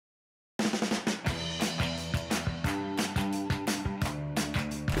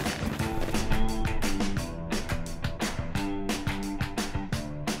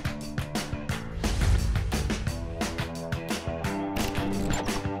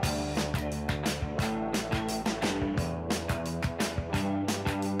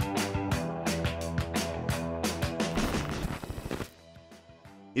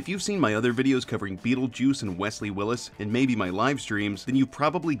If you've seen my other videos covering Beetlejuice and Wesley Willis, and maybe my live streams, then you've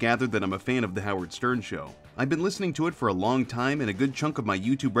probably gathered that I'm a fan of The Howard Stern Show. I've been listening to it for a long time, and a good chunk of my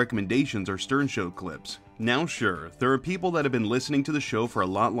YouTube recommendations are Stern Show clips. Now sure, there are people that have been listening to the show for a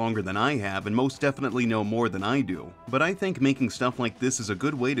lot longer than I have and most definitely know more than I do, but I think making stuff like this is a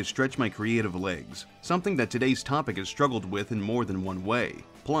good way to stretch my creative legs, something that today's topic has struggled with in more than one way.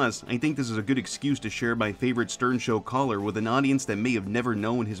 Plus, I think this is a good excuse to share my favorite Stern Show caller with an audience that may have never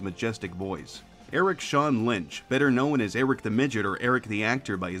known his majestic voice. Eric Shawn Lynch, better known as Eric the Midget or Eric the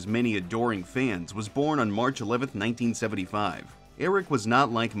Actor by his many adoring fans, was born on March 11, 1975. Eric was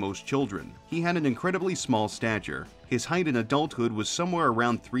not like most children. He had an incredibly small stature. His height in adulthood was somewhere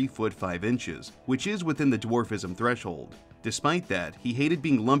around 3 foot 5 inches, which is within the dwarfism threshold. Despite that, he hated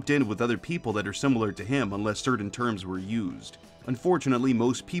being lumped in with other people that are similar to him unless certain terms were used. Unfortunately,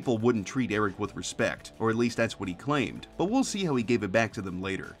 most people wouldn't treat Eric with respect, or at least that's what he claimed, but we'll see how he gave it back to them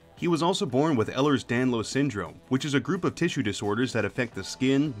later. He was also born with Ehlers-Danlos syndrome, which is a group of tissue disorders that affect the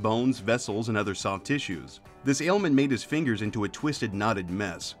skin, bones, vessels, and other soft tissues. This ailment made his fingers into a twisted, knotted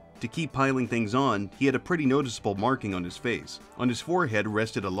mess. To keep piling things on, he had a pretty noticeable marking on his face. On his forehead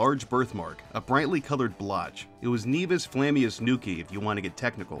rested a large birthmark, a brightly colored blotch. It was nevus flammeus nuchae if you want to get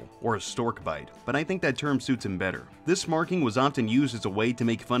technical, or a stork bite, but I think that term suits him better. This marking was often used as a way to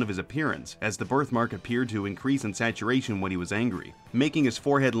make fun of his appearance, as the birthmark appeared to increase in saturation when he was angry, making his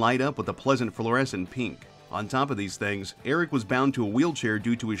forehead light up with a pleasant fluorescent pink. On top of these things, Eric was bound to a wheelchair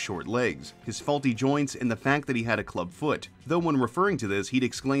due to his short legs, his faulty joints, and the fact that he had a club foot, though when referring to this he'd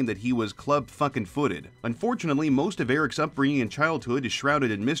exclaim that he was club fucking footed. Unfortunately, most of Eric's upbringing and childhood is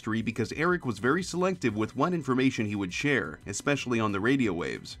shrouded in mystery because Eric was very selective with what information he would share, especially on the radio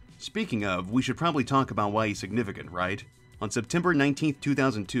waves. Speaking of, we should probably talk about why he's significant, right? On September 19,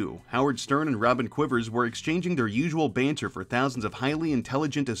 2002, Howard Stern and Robin Quivers were exchanging their usual banter for thousands of highly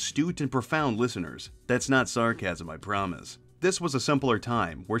intelligent, astute, and profound listeners. That's not sarcasm, I promise. This was a simpler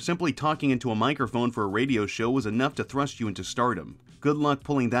time, where simply talking into a microphone for a radio show was enough to thrust you into stardom. Good luck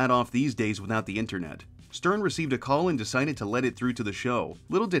pulling that off these days without the internet. Stern received a call and decided to let it through to the show.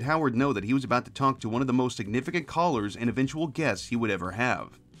 Little did Howard know that he was about to talk to one of the most significant callers and eventual guests he would ever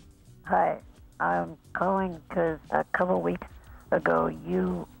have. Hi. I'm calling because a couple weeks ago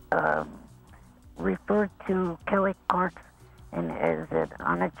you referred to Kelly Clarkson as an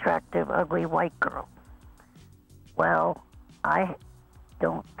unattractive, ugly white girl. Well, I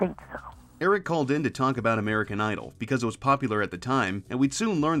don't think so. Eric called in to talk about American Idol because it was popular at the time, and we'd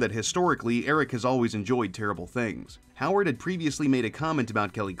soon learn that historically Eric has always enjoyed terrible things. Howard had previously made a comment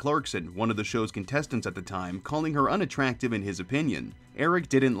about Kelly Clarkson, one of the show's contestants at the time, calling her unattractive in his opinion. Eric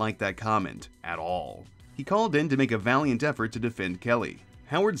didn't like that comment at all. He called in to make a valiant effort to defend Kelly.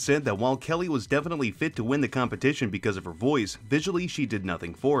 Howard said that while Kelly was definitely fit to win the competition because of her voice, visually she did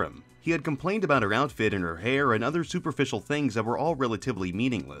nothing for him. He had complained about her outfit and her hair and other superficial things that were all relatively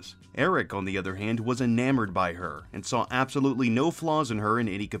meaningless. Eric, on the other hand, was enamored by her and saw absolutely no flaws in her in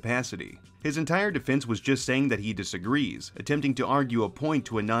any capacity. His entire defense was just saying that he disagrees, attempting to argue a point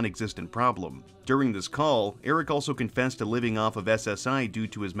to a non-existent problem. During this call, Eric also confessed to living off of SSI due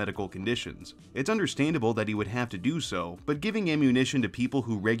to his medical conditions. It's understandable that he would have to do so, but giving ammunition to people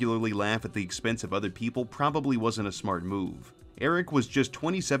who regularly laugh at the expense of other people probably wasn't a smart move. Eric was just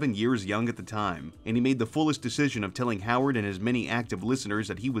 27 years young at the time, and he made the foolish decision of telling Howard and his many active listeners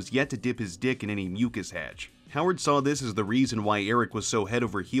that he was yet to dip his dick in any mucus hatch. Howard saw this as the reason why Eric was so head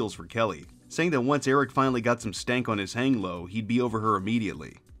over heels for Kelly, saying that once Eric finally got some stank on his hang low, he'd be over her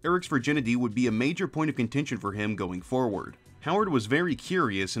immediately. Eric's virginity would be a major point of contention for him going forward. Howard was very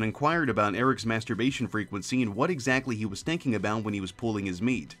curious and inquired about Eric's masturbation frequency and what exactly he was thinking about when he was pulling his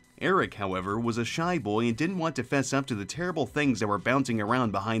meat. Eric, however, was a shy boy and didn't want to fess up to the terrible things that were bouncing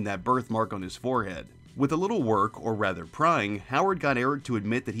around behind that birthmark on his forehead. With a little work, or rather prying, Howard got Eric to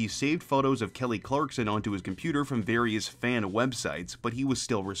admit that he saved photos of Kelly Clarkson onto his computer from various fan websites, but he was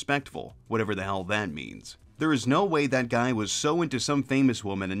still respectful, whatever the hell that means. There is no way that guy was so into some famous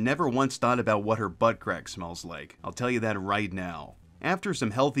woman and never once thought about what her butt crack smells like. I'll tell you that right now. After some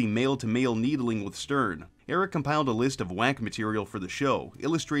healthy male-to-male needling with Stern, Eric compiled a list of whack material for the show,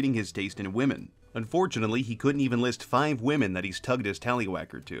 illustrating his taste in women. Unfortunately, he couldn't even list 5 women that he's tugged his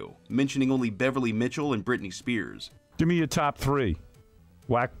tallywhacker to, mentioning only Beverly Mitchell and Britney Spears. Give me your top 3.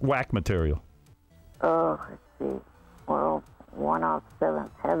 Whack material. Oh, let's see. Well, one off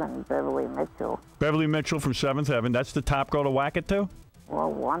Seventh Heaven, Beverly Mitchell. Beverly Mitchell from Seventh Heaven. That's the top girl to whack it to?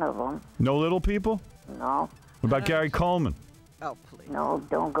 Well, one of them. No little people? No. What about Gary Coleman? Oh, please. No,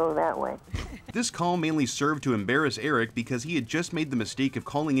 don't go that way. This call mainly served to embarrass Eric because he had just made the mistake of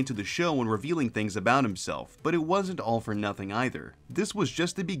calling into the show and revealing things about himself, but it wasn't all for nothing either. This was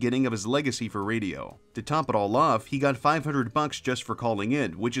just the beginning of his legacy for radio. To top it all off, he got $500 just for calling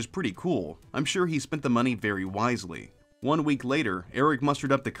in, which is pretty cool. I'm sure he spent the money very wisely. 1 week later, Eric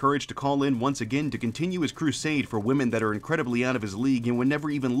mustered up the courage to call in once again to continue his crusade for women that are incredibly out of his league and would never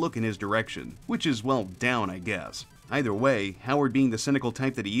even look in his direction, which is, well, down, I guess. Either way, Howard, being the cynical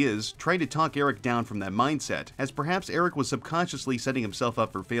type that he is, tried to talk Eric down from that mindset, as perhaps Eric was subconsciously setting himself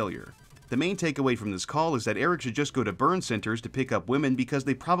up for failure. The main takeaway from this call is that Eric should just go to burn centers to pick up women because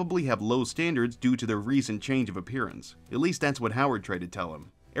they probably have low standards due to their recent change of appearance. At least that's what Howard tried to tell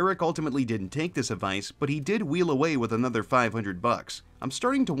him. Eric ultimately didn't take this advice, but he did wheel away with another $500. I'm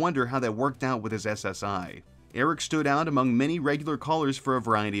starting to wonder how that worked out with his SSI. Eric stood out among many regular callers for a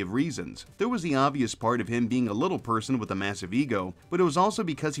variety of reasons. There was the obvious part of him being a little person with a massive ego, but it was also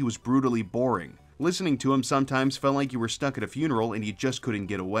because he was brutally boring. Listening to him sometimes felt like you were stuck at a funeral and you just couldn't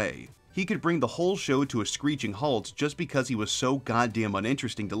get away. He could bring the whole show to a screeching halt just because he was so goddamn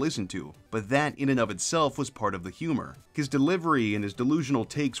uninteresting to listen to, but that in and of itself was part of the humor. His delivery and his delusional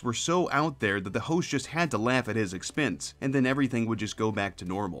takes were so out there that the host just had to laugh at his expense, and then everything would just go back to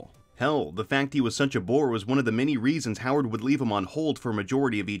normal. Hell, the fact he was such a bore was one of the many reasons Howard would leave him on hold for a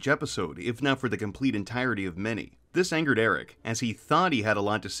majority of each episode, if not for the complete entirety of many. This angered Eric, as he thought he had a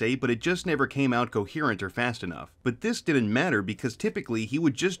lot to say, but it just never came out coherent or fast enough. But this didn't matter because typically he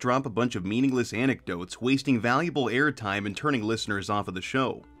would just drop a bunch of meaningless anecdotes, wasting valuable airtime and turning listeners off of the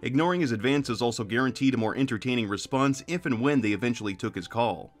show. Ignoring his advances also guaranteed a more entertaining response if and when they eventually took his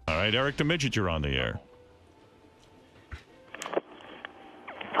call. All right, Eric the Midget, you're on the air.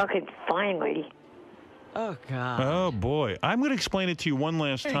 Okay, finally. Oh, God. Oh, boy. I'm going to explain it to you one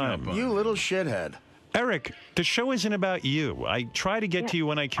last time. You little shithead. Eric, the show isn't about you. I try to get to you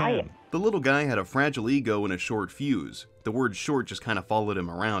when I can. The little guy had a fragile ego and a short fuse. The word short just kind of followed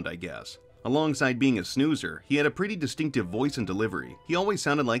him around, I guess. Alongside being a snoozer, he had a pretty distinctive voice and delivery. He always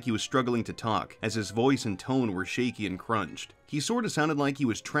sounded like he was struggling to talk, as his voice and tone were shaky and crunched. He sort of sounded like he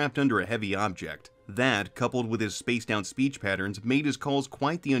was trapped under a heavy object. That, coupled with his spaced-out speech patterns, made his calls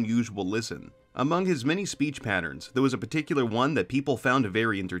quite the unusual listen. Among his many speech patterns, there was a particular one that people found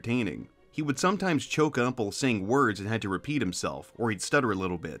very entertaining. He would sometimes choke up while saying words and had to repeat himself, or he'd stutter a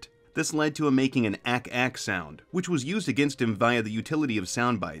little bit. This led to him making an ack-ack sound, which was used against him via the utility of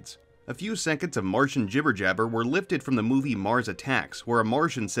sound bites. A few seconds of Martian jibber-jabber were lifted from the movie Mars Attacks, where a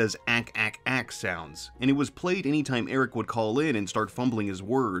Martian says ack-ack-ack sounds, and it was played anytime Eric would call in and start fumbling his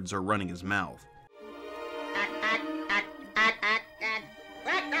words or running his mouth.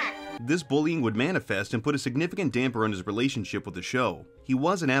 This bullying would manifest and put a significant damper on his relationship with the show. He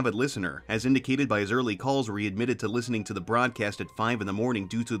was an avid listener, as indicated by his early calls where he admitted to listening to the broadcast at 5 in the morning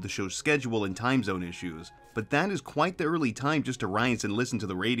due to the show's schedule and time zone issues. But that is quite the early time just to rise and listen to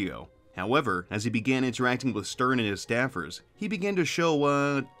the radio. However, as he began interacting with Stern and his staffers, he began to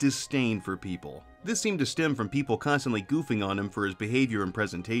show, disdain for people. This seemed to stem from people constantly goofing on him for his behavior and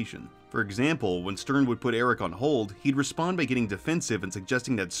presentation. For example, when Stern would put Eric on hold, he'd respond by getting defensive and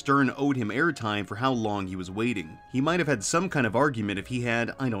suggesting that Stern owed him airtime for how long he was waiting. He might have had some kind of argument if he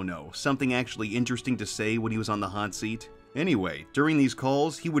had, I don't know, something actually interesting to say when he was on the hot seat. Anyway, during these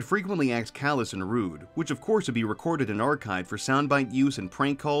calls, he would frequently act callous and rude, which of course would be recorded and archived for soundbite use in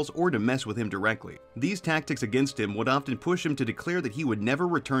prank calls or to mess with him directly. These tactics against him would often push him to declare that he would never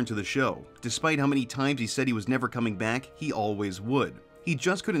return to the show. Despite how many times he said he was never coming back, he always would. He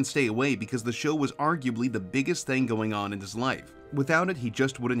just couldn't stay away because the show was arguably the biggest thing going on in his life. Without it, he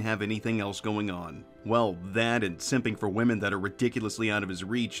just wouldn't have anything else going on. Well, that and simping for women that are ridiculously out of his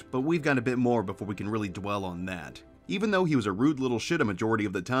reach, but we've got a bit more before we can really dwell on that. Even though he was a rude little shit a majority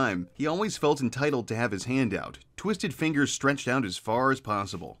of the time, he always felt entitled to have his hand out, twisted fingers stretched out as far as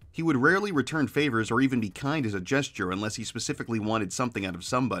possible. He would rarely return favors or even be kind as a gesture unless he specifically wanted something out of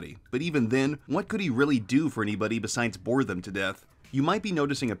somebody. But even then, what could he really do for anybody besides bore them to death? You might be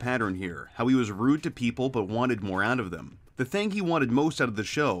noticing a pattern here, how he was rude to people but wanted more out of them. The thing he wanted most out of the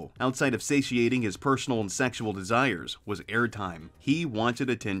show, outside of satiating his personal and sexual desires, was airtime. He wanted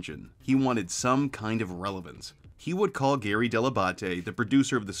attention. He wanted some kind of relevance. He would call Gary Delabate, the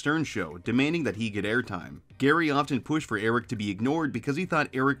producer of The Stern Show, demanding that he get airtime. Gary often pushed for Eric to be ignored because he thought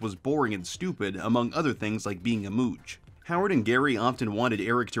Eric was boring and stupid, among other things like being a mooch. Howard and Gary often wanted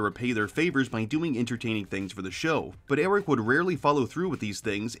Eric to repay their favors by doing entertaining things for the show, but Eric would rarely follow through with these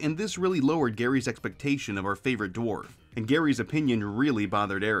things, and this really lowered Gary's expectation of our favorite dwarf. And Gary's opinion really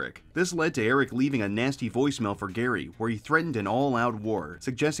bothered Eric. This led to Eric leaving a nasty voicemail for Gary, where he threatened an all-out war,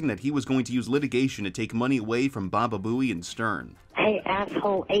 suggesting that he was going to use litigation to take money away from Baba Booey and Stern. Hey,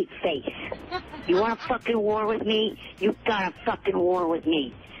 asshole 8-face. You want a fucking war with me? You got a fucking war with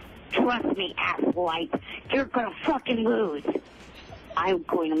me. Trust me, asswipe. You're gonna fucking lose. I'm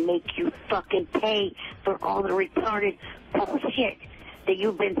going to make you fucking pay for all the retarded bullshit that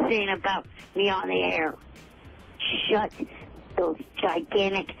you've been saying about me on the air. Shut those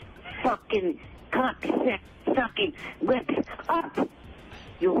gigantic fucking cock-sucking lips up.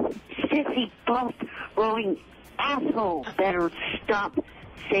 You sissy both-rolling asshole. Better stop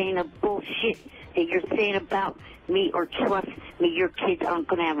saying the bullshit that you're saying about me, or trust me, your kids aren't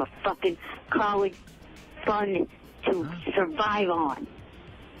going to have a fucking college fund to survive on.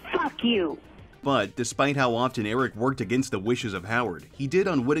 Fuck you. But despite how often Eric worked against the wishes of Howard, he did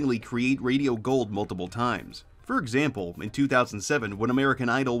unwittingly create radio gold multiple times. For example, in 2007, when American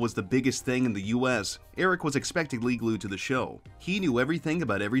Idol was the biggest thing in the US, Eric was expectedly glued to the show. He knew everything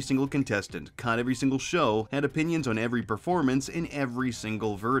about every single contestant, caught every single show, had opinions on every performance, and every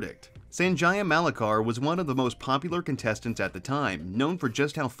single verdict. Sanjaya Malakar was one of the most popular contestants at the time, known for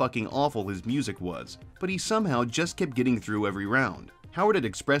just how fucking awful his music was, but he somehow just kept getting through every round. Howard had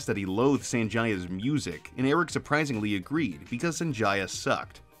expressed that he loathed Sanjaya's music, and Eric surprisingly agreed, because Sanjaya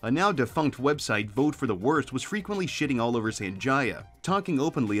sucked. A now defunct website, Vote for the Worst, was frequently shitting all over Sanjaya, talking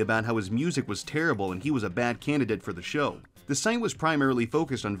openly about how his music was terrible and he was a bad candidate for the show. The site was primarily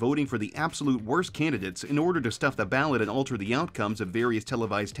focused on voting for the absolute worst candidates in order to stuff the ballot and alter the outcomes of various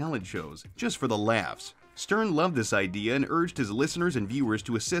televised talent shows, just for the laughs. Stern loved this idea and urged his listeners and viewers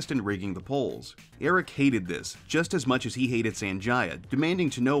to assist in rigging the polls. Eric hated this, just as much as he hated Sanjaya,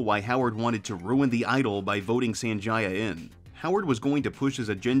 demanding to know why Howard wanted to ruin the Idol by voting Sanjaya in. Howard was going to push his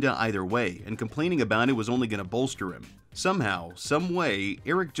agenda either way, and complaining about it was only going to bolster him. Somehow, some way,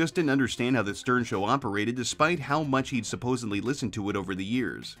 Eric just didn't understand how the Stern Show operated despite how much he'd supposedly listened to it over the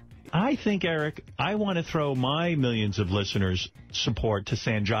years. I think, Eric, I want to throw my millions of listeners' support to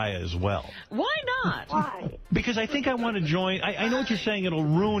Sanjaya as well. Why not? Why? Because I think I want to join. I know what you're saying, it'll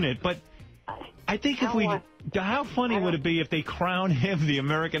ruin it, but I think if we... How funny would it be if they crown him the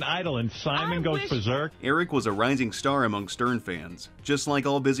American Idol and Simon goes berserk? Eric was a rising star among Stern fans. Just like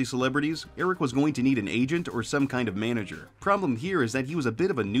all busy celebrities, Eric was going to need an agent or some kind of manager. Problem here is that he was a bit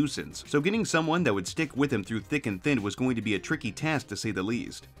of a nuisance, so getting someone that would stick with him through thick and thin was going to be a tricky task to say the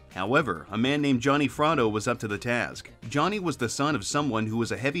least. However, a man named Johnny Fratto was up to the task. Johnny was the son of someone who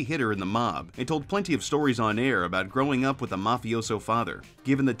was a heavy hitter in the mob and told plenty of stories on air about growing up with a mafioso father.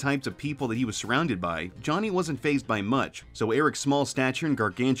 Given the types of people that he was surrounded by, Johnny wasn't fazed by much, so Eric's small stature and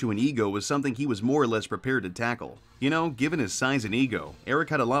gargantuan ego was something he was more or less prepared to tackle. You know, given his size and ego, Eric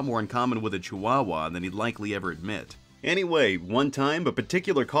had a lot more in common with a chihuahua than he'd likely ever admit. Anyway, one time, a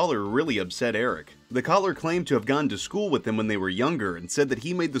particular caller really upset Eric. The caller claimed to have gone to school with him when they were younger and said that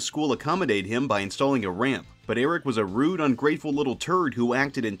he made the school accommodate him by installing a ramp. But Eric was a rude, ungrateful little turd who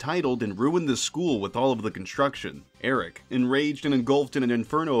acted entitled and ruined the school with all of the construction. Eric, enraged and engulfed in an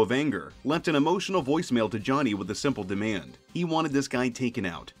inferno of anger, left an emotional voicemail to Johnny with a simple demand. He wanted this guy taken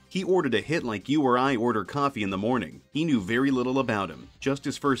out. He ordered a hit like you or I order coffee in the morning. He knew very little about him, just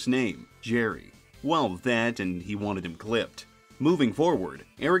his first name, Jerry. Well, that, and he wanted him clipped. Moving forward,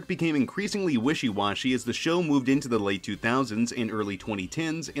 Eric became increasingly wishy-washy as the show moved into the late 2000s and early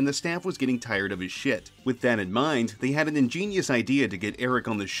 2010s, and the staff was getting tired of his shit. With that in mind, they had an ingenious idea to get Eric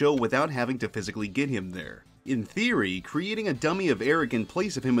on the show without having to physically get him there. In theory, creating a dummy of Eric in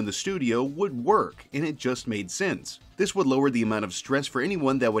place of him in the studio would work, and it just made sense. This would lower the amount of stress for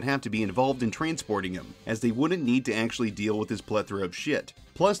anyone that would have to be involved in transporting him, as they wouldn't need to actually deal with his plethora of shit.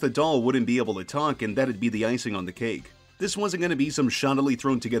 Plus, the doll wouldn't be able to talk, and that'd be the icing on the cake. This wasn't going to be some shoddily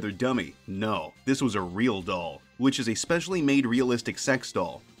thrown together dummy. No, this was a real doll, which is a specially made realistic sex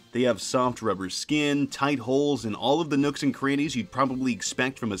doll. They have soft rubber skin, tight holes, and all of the nooks and crannies you'd probably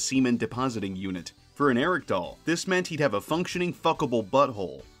expect from a semen depositing unit. For an Eric doll, this meant he'd have a functioning, fuckable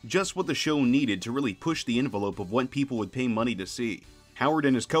butthole. Just what the show needed to really push the envelope of what people would pay money to see. Howard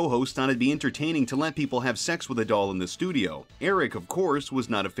and his co-host thought it'd be entertaining to let people have sex with a doll in the studio. Eric, of course, was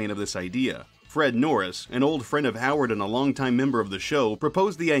not a fan of this idea. Fred Norris, an old friend of Howard and a longtime member of the show,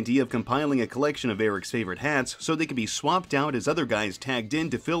 proposed the idea of compiling a collection of Eric's favorite hats so they could be swapped out as other guys tagged in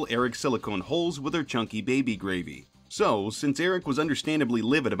to fill Eric's silicone holes with their chunky baby gravy. So, since Eric was understandably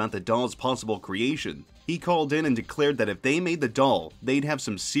livid about the doll's possible creation, he called in and declared that if they made the doll, they'd have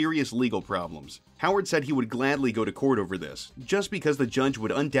some serious legal problems. Howard said he would gladly go to court over this, just because the judge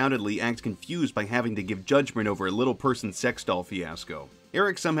would undoubtedly act confused by having to give judgment over a little person's sex doll fiasco.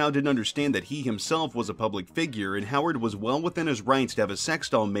 Eric somehow didn't understand that he himself was a public figure and Howard was well within his rights to have a sex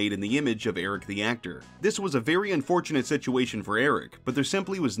doll made in the image of Eric the actor. This was a very unfortunate situation for Eric, but there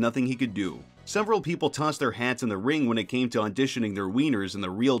simply was nothing he could do. Several people tossed their hats in the ring when it came to auditioning their wieners in the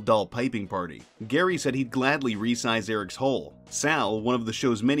real doll piping party. Gary said he'd gladly resize Eric's hole. Sal, one of the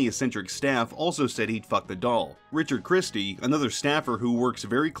show's many eccentric staff, also said he'd fuck the doll. Richard Christie, another staffer who works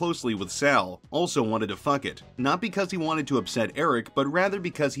very closely with Sal, also wanted to fuck it. Not because he wanted to upset Eric, but rather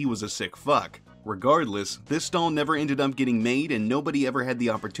because he was a sick fuck. Regardless, this doll never ended up getting made and nobody ever had the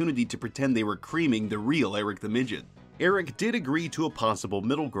opportunity to pretend they were creaming the real Eric the Midget. Eric did agree to a possible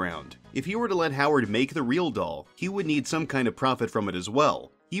middle ground. If he were to let Howard make the real doll, he would need some kind of profit from it as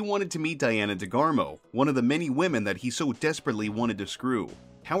well. He wanted to meet Diana DeGarmo, one of the many women that he so desperately wanted to screw.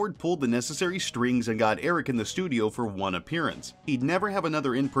 Howard pulled the necessary strings and got Eric in the studio for one appearance. He'd never have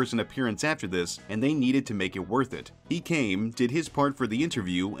another in-person appearance after this, and they needed to make it worth it. He came, did his part for the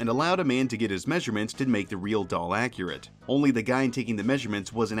interview, and allowed a man to get his measurements to make the real doll accurate. Only the guy taking the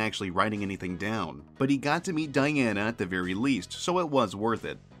measurements wasn't actually writing anything down. But he got to meet Diana at the very least, so it was worth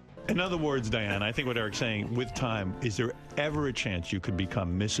it. In other words, Diane, I think what Eric's saying, with time, is there ever a chance you could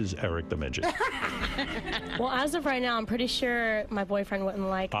become Mrs. Eric the Midget? Well, as of right now, I'm pretty sure my boyfriend wouldn't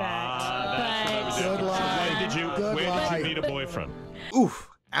like that. Good lie. Where did you meet a boyfriend? Oof,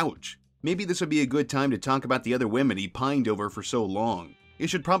 ouch. Maybe this would be a good time to talk about the other women he pined over for so long. It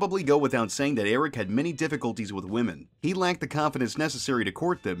should probably go without saying that Eric had many difficulties with women. He lacked the confidence necessary to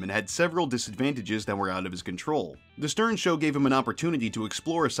court them and had several disadvantages that were out of his control. The Stern Show gave him an opportunity to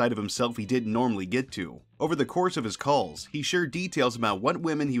explore a side of himself he didn't normally get to. Over the course of his calls, he shared details about what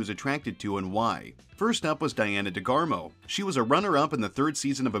women he was attracted to and why. First up was Diana DeGarmo. She was a runner-up in the 3rd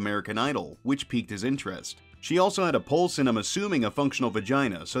season of American Idol, which piqued his interest. She also had a pulse and I'm assuming a functional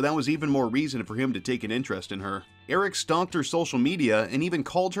vagina, so that was even more reason for him to take an interest in her. Eric stalked her social media and even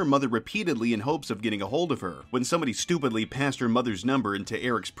called her mother repeatedly in hopes of getting a hold of her, when somebody stupidly passed her mother's number into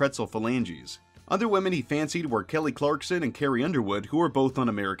Eric's pretzel phalanges. Other women he fancied were Kelly Clarkson and Carrie Underwood, who were both on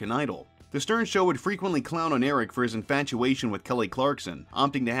American Idol. The Stern Show would frequently clown on Eric for his infatuation with Kelly Clarkson,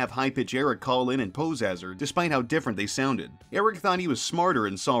 opting to have high-pitch Eric call in and pose as her, despite how different they sounded. Eric thought he was smarter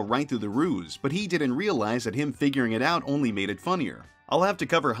and saw right through the ruse, but he didn't realize that him figuring it out only made it funnier. I'll have to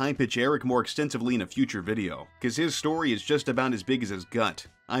cover high-pitch Eric more extensively in a future video, cause his story is just about as big as his gut.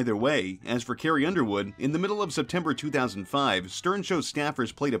 Either way, as for Carrie Underwood, in the middle of September 2005, Stern Show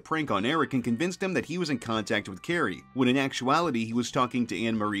staffers played a prank on Eric and convinced him that he was in contact with Carrie, when in actuality he was talking to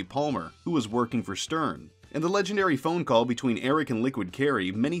Anne-Marie Palmer, who was working for Stern. In the legendary phone call between Eric and Liquid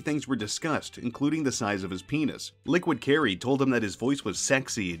Carrie, many things were discussed, including the size of his penis. Liquid Carrie told him that his voice was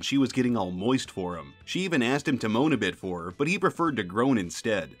sexy and she was getting all moist for him. She even asked him to moan a bit for her, but he preferred to groan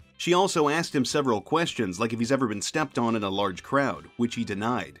instead. She also asked him several questions, like if he's ever been stepped on in a large crowd, which he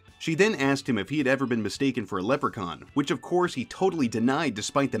denied. She then asked him if he had ever been mistaken for a leprechaun, which of course he totally denied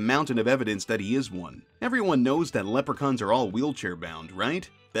despite the mountain of evidence that he is one. Everyone knows that leprechauns are all wheelchair bound, right?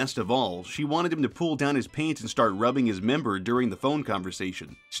 Best of all, she wanted him to pull down his pants and start rubbing his member during the phone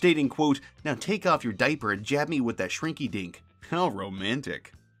conversation, stating, quote, "Now take off your diaper and jab me with that shrinky dink." How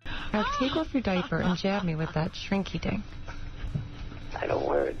romantic. Now take off your diaper and jab me with that shrinky dink. I don't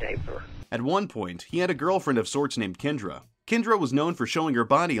wear a diaper. At one point, he had a girlfriend of sorts named Kendra. Kendra was known for showing her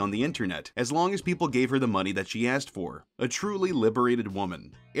body on the internet, as long as people gave her the money that she asked for. A truly liberated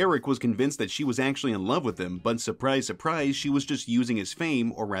woman. Eric was convinced that she was actually in love with him, but surprise surprise, she was just using his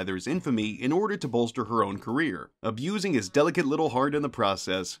fame, or rather his infamy, in order to bolster her own career, abusing his delicate little heart in the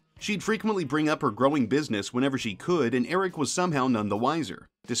process. She'd frequently bring up her growing business whenever she could, and Eric was somehow none the wiser.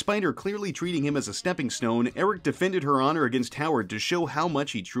 Despite her clearly treating him as a stepping stone, Eric defended her honor against Howard to show how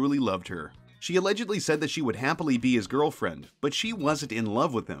much he truly loved her. She allegedly said that she would happily be his girlfriend, but she wasn't in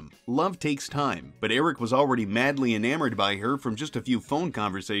love with him. Love takes time, but Eric was already madly enamored by her from just a few phone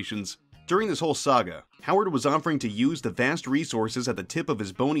conversations. During this whole saga, Howard was offering to use the vast resources at the tip of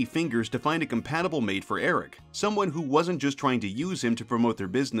his bony fingers to find a compatible mate for Eric, someone who wasn't just trying to use him to promote their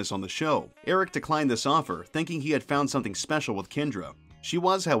business on the show. Eric declined this offer, thinking he had found something special with Kendra. She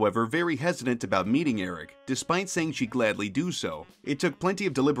was, however, very hesitant about meeting Eric, despite saying she'd gladly do so. It took plenty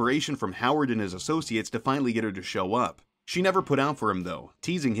of deliberation from Howard and his associates to finally get her to show up. She never put out for him though,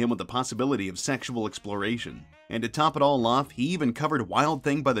 teasing him with the possibility of sexual exploration. And to top it all off, he even covered Wild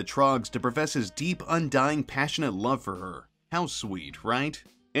Thing by the Troggs to profess his deep, undying, passionate love for her. How sweet, right?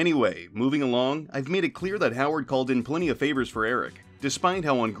 Anyway, moving along, I've made it clear that Howard called in plenty of favors for Eric. Despite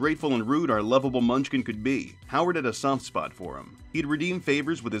how ungrateful and rude our lovable munchkin could be, Howard had a soft spot for him. He'd redeem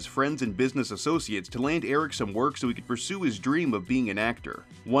favors with his friends and business associates to land Eric some work so he could pursue his dream of being an actor.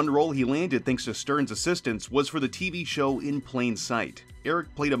 One role he landed thanks to Stern's assistance was for the TV show In Plain Sight.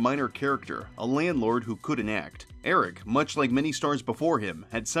 Eric played a minor character, a landlord who couldn't act. Eric, much like many stars before him,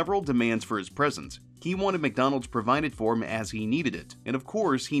 had several demands for his presence. He wanted McDonald's provided for him as he needed it, and of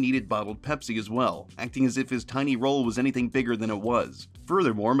course he needed bottled Pepsi as well, acting as if his tiny role was anything bigger than it was.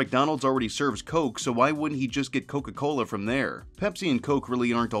 Furthermore, McDonald's already serves Coke, so why wouldn't he just get Coca-Cola from there? Pepsi and Coke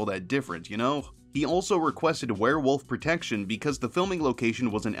really aren't all that different, you know? He also requested werewolf protection because the filming location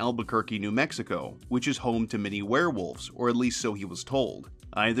was in Albuquerque, New Mexico, which is home to many werewolves, or at least so he was told.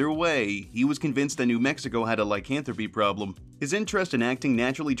 Either way, he was convinced that New Mexico had a lycanthropy problem. His interest in acting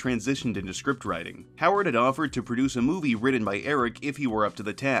naturally transitioned into script writing. Howard had offered to produce a movie written by Eric if he were up to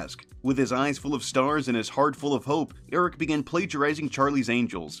the task. With his eyes full of stars and his heart full of hope, Eric began plagiarizing Charlie's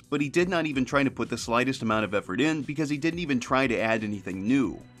Angels, but he did not even try to put the slightest amount of effort in because he didn't even try to add anything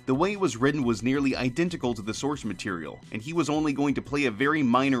new. The way it was written was nearly identical to the source material, and he was only going to play a very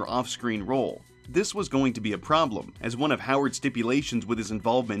minor off-screen role. This was going to be a problem, as one of Howard's stipulations with his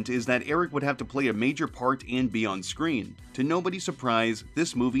involvement is that Eric would have to play a major part and be on screen. To nobody's surprise,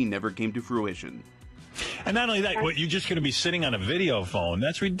 this movie never came to fruition. And not only that, you're just going to be sitting on a video phone.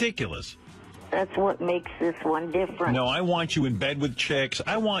 That's ridiculous. That's what makes this one different. No, I want you in bed with chicks.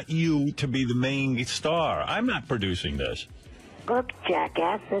 I want you to be the main star. I'm not producing this. Look,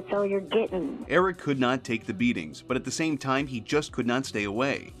 jackass, that's all you're getting. Eric could not take the beatings, but at the same time, he just could not stay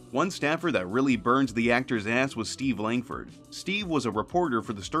away. One staffer that really burns the actor's ass was Steve Langford. Steve was a reporter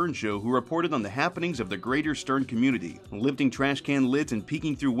for The Stern Show who reported on the happenings of the greater Stern community, lifting trash can lids and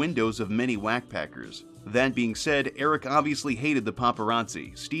peeking through windows of many whackpackers. That being said, Eric obviously hated the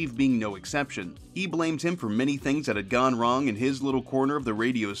paparazzi, Steve being no exception. He blamed him for many things that had gone wrong in his little corner of the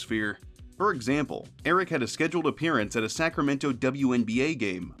radiosphere. For example, Eric had a scheduled appearance at a Sacramento WNBA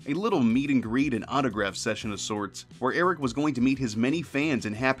game, a little meet and greet and autograph session of sorts, where Eric was going to meet his many fans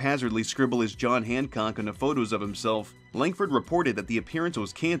and haphazardly scribble his John Hancock on the photos of himself. Langford reported that the appearance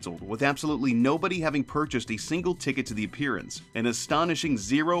was cancelled, with absolutely nobody having purchased a single ticket to the appearance, an astonishing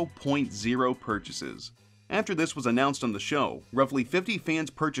 0.0 purchases. After this was announced on the show, roughly 50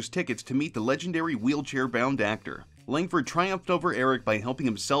 fans purchased tickets to meet the legendary wheelchair-bound actor. Langford triumphed over Eric by helping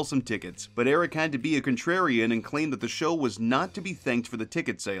him sell some tickets, but Eric had to be a contrarian and claimed that the show was not to be thanked for the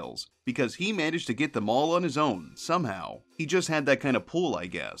ticket sales, because he managed to get them all on his own, somehow. He just had that kind of pull, I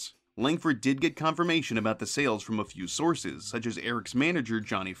guess. Langford did get confirmation about the sales from a few sources, such as Eric's manager,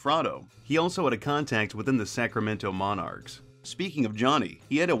 Johnny Fratto. He also had a contact within the Sacramento Monarchs. Speaking of Johnny,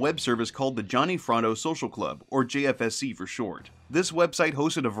 he had a web service called the Johnny Fratto Social Club, or JFSC for short. This website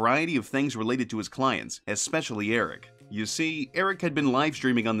hosted a variety of things related to his clients, especially Eric. You see, Eric had been live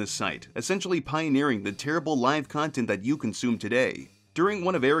streaming on this site, essentially pioneering the terrible live content that you consume today. During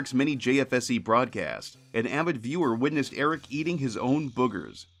one of Eric's many JFSC broadcasts, an avid viewer witnessed Eric eating his own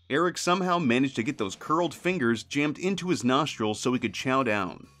boogers. Eric somehow managed to get those curled fingers jammed into his nostrils so he could chow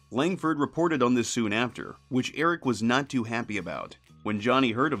down. Langford reported on this soon after, which Eric was not too happy about. When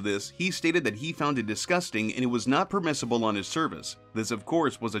Johnny heard of this, he stated that he found it disgusting and it was not permissible on his service. This, of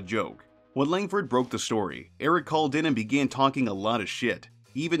course, was a joke. When Langford broke the story, Eric called in and began talking a lot of shit.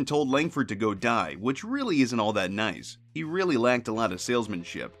 He even told Langford to go die, which really isn't all that nice. He really lacked a lot of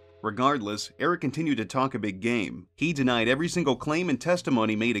salesmanship. Regardless, Eric continued to talk a big game. He denied every single claim and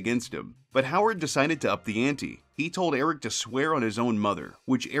testimony made against him. But Howard decided to up the ante. He told Eric to swear on his own mother,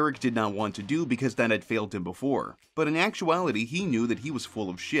 which Eric did not want to do because that had failed him before. But in actuality, he knew that he was full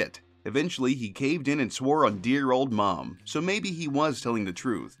of shit. Eventually, he caved in and swore on dear old mom, so maybe he was telling the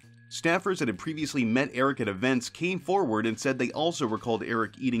truth. Staffers that had previously met Eric at events came forward and said they also recalled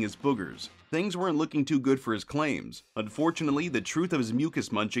Eric eating his boogers. Things weren't looking too good for his claims. Unfortunately, the truth of his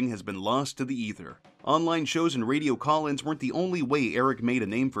mucus munching has been lost to the ether. Online shows and radio call-ins weren't the only way Eric made a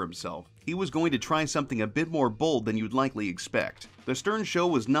name for himself. He was going to try something a bit more bold than you'd likely expect. The Stern Show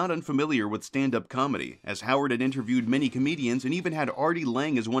was not unfamiliar with stand-up comedy, as Howard had interviewed many comedians and even had Artie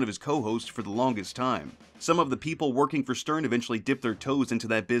Lang as one of his co-hosts for the longest time. Some of the people working for Stern eventually dipped their toes into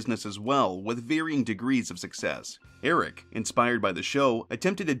that business as well, with varying degrees of success. Eric, inspired by the show,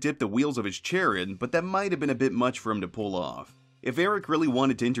 attempted to dip the wheels of his chair in, but that might have been a bit much for him to pull off. If Eric really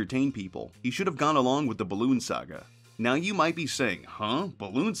wanted to entertain people, he should have gone along with the Balloon Saga. Now you might be saying, huh?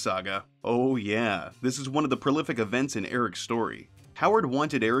 Balloon Saga? Oh yeah, this is one of the prolific events in Eric's story. Howard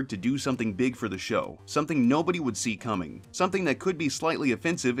wanted Eric to do something big for the show, something nobody would see coming, something that could be slightly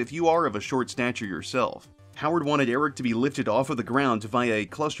offensive if you are of a short stature yourself. Howard wanted Eric to be lifted off of the ground via a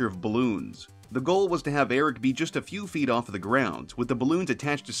cluster of balloons. The goal was to have Eric be just a few feet off of the ground, with the balloons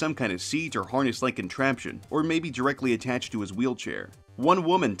attached to some kind of seat or harness-like contraption, or maybe directly attached to his wheelchair. One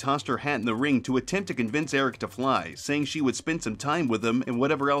woman tossed her hat in the ring to attempt to convince Eric to fly, saying she would spend some time with him and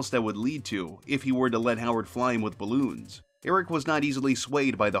whatever else that would lead to if he were to let Howard fly him with balloons. Eric was not easily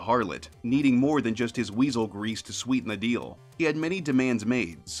swayed by the harlot, needing more than just his weasel grease to sweeten the deal. He had many demands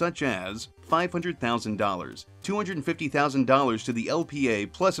made, such as $500,000, $250,000 to the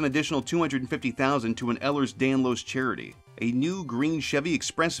LPA, plus an additional $250,000 to an Ehlers-Danlos charity, a new green Chevy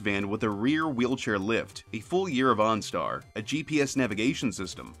Express van with a rear wheelchair lift, a full year of OnStar, a GPS navigation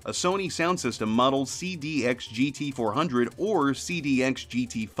system, a Sony sound system model CDX GT400 or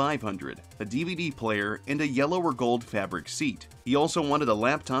CDX GT500, a DVD player, and a yellow or gold fabric seat. He also wanted a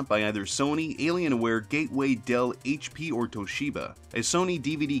laptop by either Sony, Alienware, Gateway, Dell, HP, or Toshiba, a Sony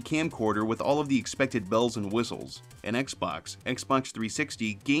DVD camcorder with all of the expected bells and whistles, an Xbox, Xbox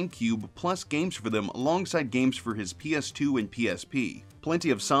 360, GameCube, plus games for them alongside games for his PS2 and PSP,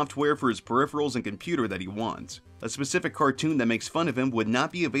 plenty of software for his peripherals and computer that he wants. A specific cartoon that makes fun of him would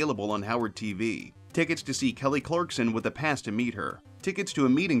not be available on Howard TV. Tickets to see Kelly Clarkson with a pass to meet her. Tickets to a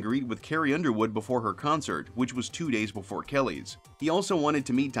meet and greet with Carrie Underwood before her concert, which was 2 days before Kelly's. He also wanted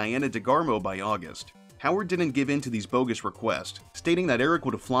to meet Diana DeGarmo by August. Howard didn't give in to these bogus requests, stating that Eric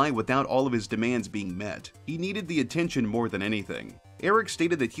would fly without all of his demands being met. He needed the attention more than anything. Eric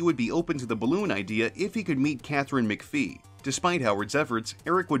stated that he would be open to the balloon idea if he could meet Catherine McPhee. Despite Howard's efforts,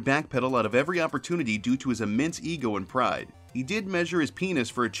 Eric would backpedal out of every opportunity due to his immense ego and pride. He did measure his penis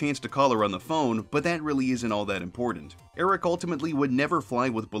for a chance to call her on the phone, but that really isn't all that important. Eric ultimately would never fly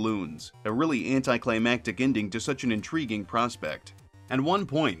with balloons, a really anticlimactic ending to such an intriguing prospect. At one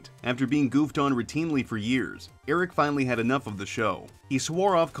point, after being goofed on routinely for years, Eric finally had enough of the show. He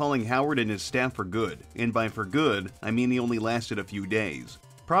swore off calling Howard and his staff for good, and by for good, I mean he only lasted a few days.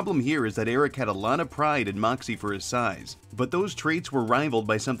 Problem here is that Eric had a lot of pride and moxie for his size, but those traits were rivaled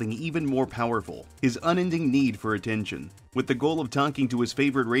by something even more powerful, his unending need for attention. With the goal of talking to his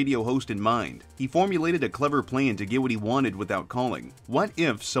favorite radio host in mind, he formulated a clever plan to get what he wanted without calling. What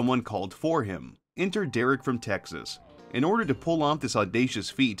if someone called for him? Enter Derek from Texas. In order to pull off this audacious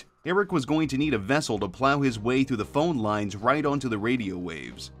feat, Eric was going to need a vessel to plow his way through the phone lines right onto the radio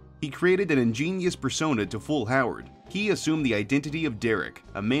waves. He created an ingenious persona to fool Howard. He assumed the identity of Derek,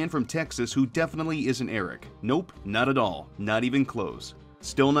 a man from Texas who definitely isn't Eric. Nope, not at all, not even close.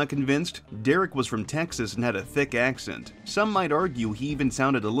 Still not convinced? Derek was from Texas and had a thick accent. Some might argue he even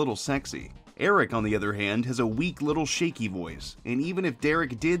sounded a little sexy. Eric, on the other hand, has a weak little shaky voice, and even if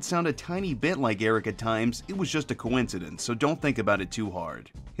Derek did sound a tiny bit like Eric at times, it was just a coincidence, so don't think about it too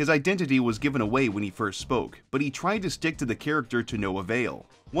hard. His identity was given away when he first spoke, but he tried to stick to the character to no avail.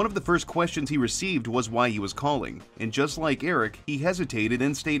 One of the first questions he received was why he was calling, and just like Eric, he hesitated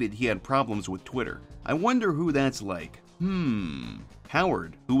and stated he had problems with Twitter. I wonder who that's like.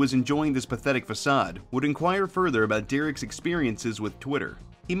 Howard, who was enjoying this pathetic facade, would inquire further about Derek's experiences with Twitter.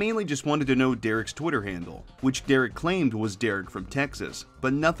 He mainly just wanted to know Derek's Twitter handle, which Derek claimed was Derek from Texas,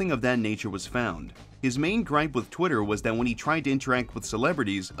 but nothing of that nature was found. His main gripe with Twitter was that when he tried to interact with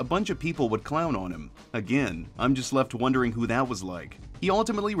celebrities, a bunch of people would clown on him. Again, I'm just left wondering who that was like. He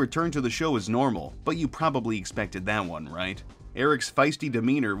ultimately returned to the show as normal, but you probably expected that one, right? Eric's feisty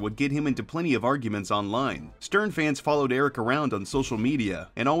demeanor would get him into plenty of arguments online. Stern fans followed Eric around on social media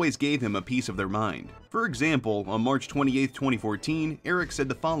and always gave him a piece of their mind. For example, on March 28, 2014, Eric said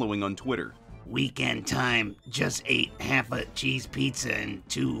the following on Twitter. Weekend time, just ate half a cheese pizza and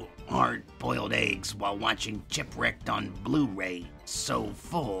 2 hard-boiled eggs while watching Chipwrecked on Blu-ray. So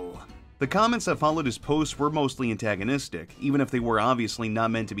full. The comments that followed his posts were mostly antagonistic, even if they were obviously not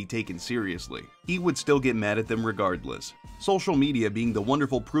meant to be taken seriously. He would still get mad at them regardless. Social media being the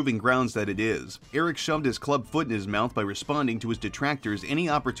wonderful proving grounds that it is, Eric shoved his club foot in his mouth by responding to his detractors any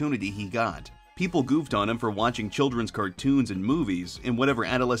opportunity he got. People goofed on him for watching children's cartoons and movies, and whatever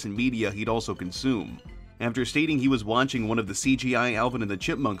adolescent media he'd also consume. After stating he was watching one of the CGI Alvin and the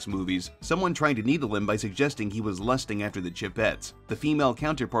Chipmunks movies, someone tried to needle him by suggesting he was lusting after the Chipettes, the female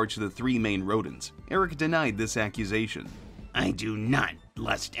counterparts to the 3 main rodents. Eric denied this accusation. I do not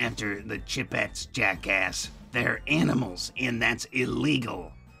lust after the Chipettes, jackass. They're animals, and that's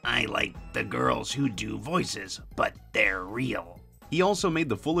illegal. I like the girls who do voices, but they're real. He also made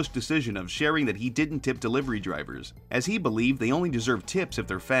the foolish decision of sharing that he didn't tip delivery drivers, as he believed they only deserve tips if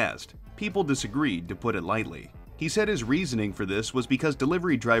they're fast. People disagreed, to put it lightly. He said his reasoning for this was because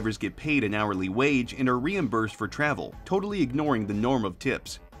delivery drivers get paid an hourly wage and are reimbursed for travel, totally ignoring the norm of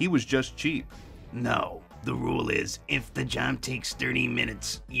tips. He was just cheap. No, the rule is if the job takes 30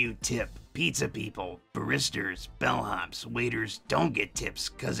 minutes, you tip. Pizza people, baristas, bellhops, waiters don't get tips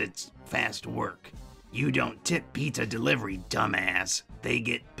because it's fast work. You don't tip pizza delivery, dumbass. They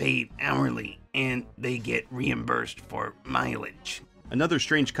get paid hourly and they get reimbursed for mileage. Another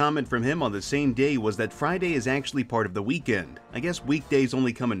strange comment from him on the same day was that Friday is actually part of the weekend. I guess weekdays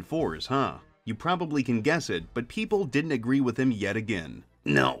only come in fours, huh? You probably can guess it, but people didn't agree with him yet again.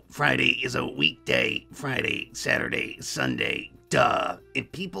 No, Friday is a weekday. Friday, Saturday, Sunday, duh.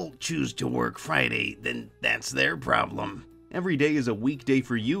 If people choose to work Friday, then that's their problem. Every day is a weekday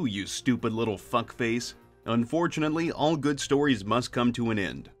for you, you stupid little fuckface. Unfortunately, all good stories must come to an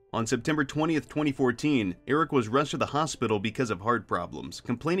end. On September 20th, 2014, Eric was rushed to the hospital because of heart problems,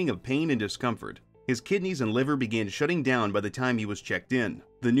 complaining of pain and discomfort. His kidneys and liver began shutting down by the time he was checked in.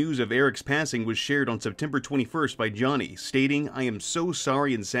 The news of Eric's passing was shared on September 21st by Johnny, stating, "I am so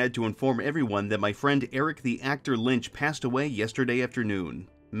sorry and sad to inform everyone that my friend Eric the actor Lynch passed away yesterday afternoon."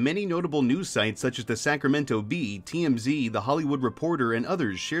 Many notable news sites such as the Sacramento Bee, TMZ, The Hollywood Reporter, and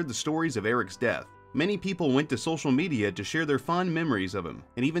others shared the stories of Eric's death. Many people went to social media to share their fond memories of him,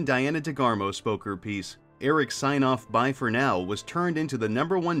 and even Diana DeGarmo spoke her piece. Eric's sign-off "Bye for now" was turned into the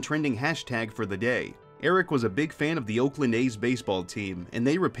 #1 trending hashtag for the day. Eric was a big fan of the Oakland A's baseball team, and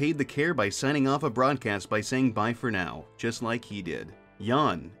they repaid the care by signing off a broadcast by saying "Bye for now," just like he did.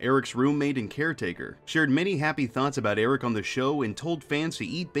 Shawn, Eric's roommate and caretaker, shared many happy thoughts about Eric on the show and told fans to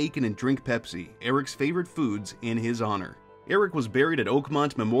eat bacon and drink Pepsi, Eric's favorite foods, in his honor. Eric was buried at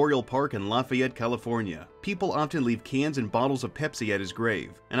Oakmont Memorial Park in Lafayette, California. People often leave cans and bottles of Pepsi at his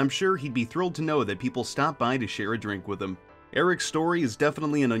grave, and I'm sure he'd be thrilled to know that people stopped by to share a drink with him. Eric's story is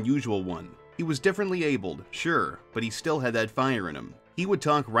definitely an unusual one. He was differently abled, sure, but he still had that fire in him. He would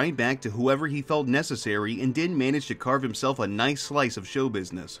talk right back to whoever he felt necessary and did manage to carve himself a nice slice of show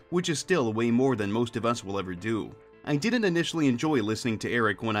business, which is still way more than most of us will ever do. I didn't initially enjoy listening to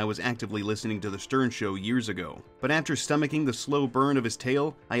Eric when I was actively listening to The Stern Show years ago, but after stomaching the slow burn of his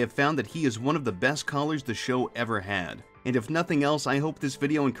tale, I have found that he is one of the best callers the show ever had. And if nothing else, I hope this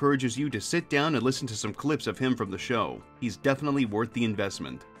video encourages you to sit down and listen to some clips of him from the show. He's definitely worth the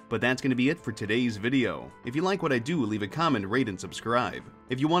investment. But that's going to be it for today's video. If you like what I do, leave a comment, rate, and subscribe.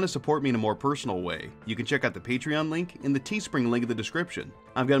 If you want to support me in a more personal way, you can check out the Patreon link and the Teespring link in the description.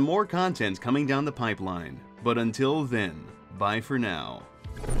 I've got more content coming down the pipeline. But until then, bye for now.